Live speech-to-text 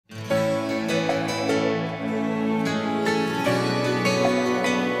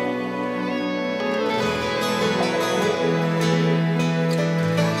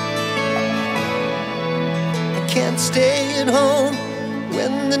home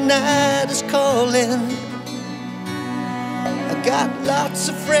when the night is calling. I got lots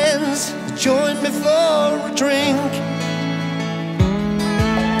of friends that join me for a drink,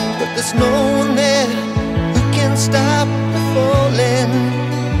 but there's no one there who can stop me falling.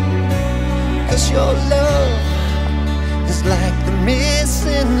 'Cause your love is like the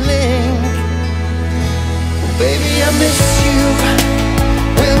missing link. Baby, I miss you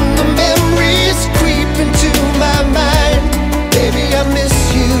when the memories creep into my mind. Baby, I miss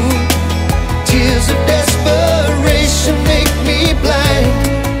you. Tears of desperation make me blind.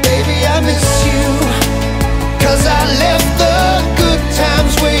 Baby, I miss you, 'cause I left the good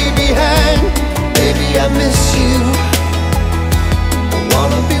times way behind. Baby, I miss you. I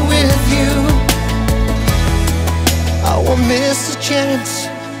wanna be with you. I won't miss a chance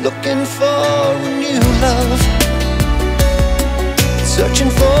looking for a new love,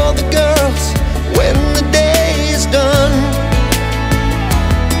 searching for the girls when the day is done.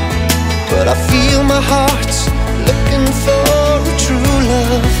 But I feel my heart's looking for a true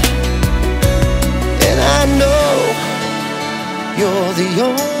love, and I know you're the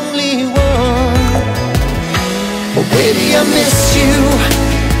only one. Oh baby, I miss you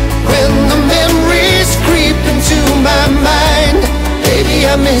when the memories creep into my mind. Baby,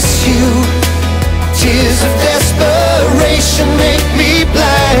 I miss you. Tears of desperation make me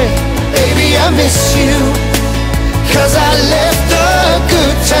blind. Baby, I miss you, 'cause I left the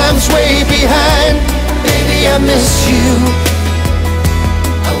good times way behind. Baby, I miss you.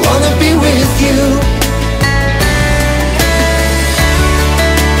 I wanna be with you.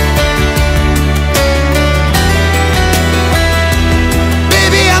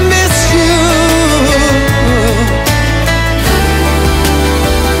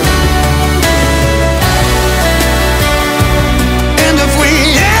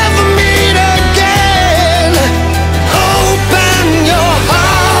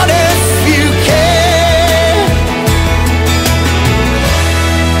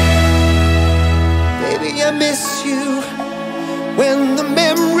 I miss you when the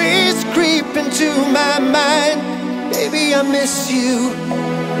memories creep into my mind. Baby, I miss you.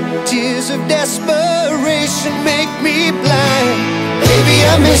 Tears of desperation make me blind. Baby,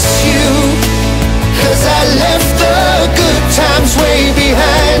 I miss you, 'cause I left the good times way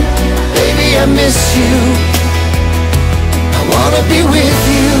behind. Baby, I miss you. I wanna be with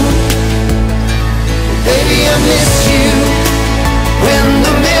you. Baby, I miss you when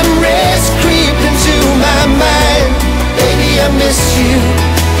the memories creep into my mind. Baby, I miss you.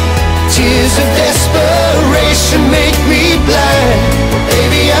 Tears of desperation make me blind.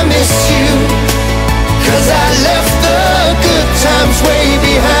 Baby, I miss you, 'cause I left the good times way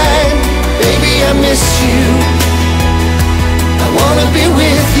behind. Baby, I miss you. I wanna be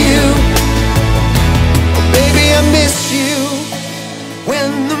with you. Baby, I miss you when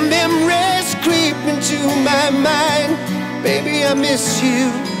the memories creep into my mind. Baby, I miss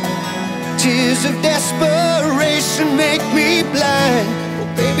you. Tears of desperation make me blind.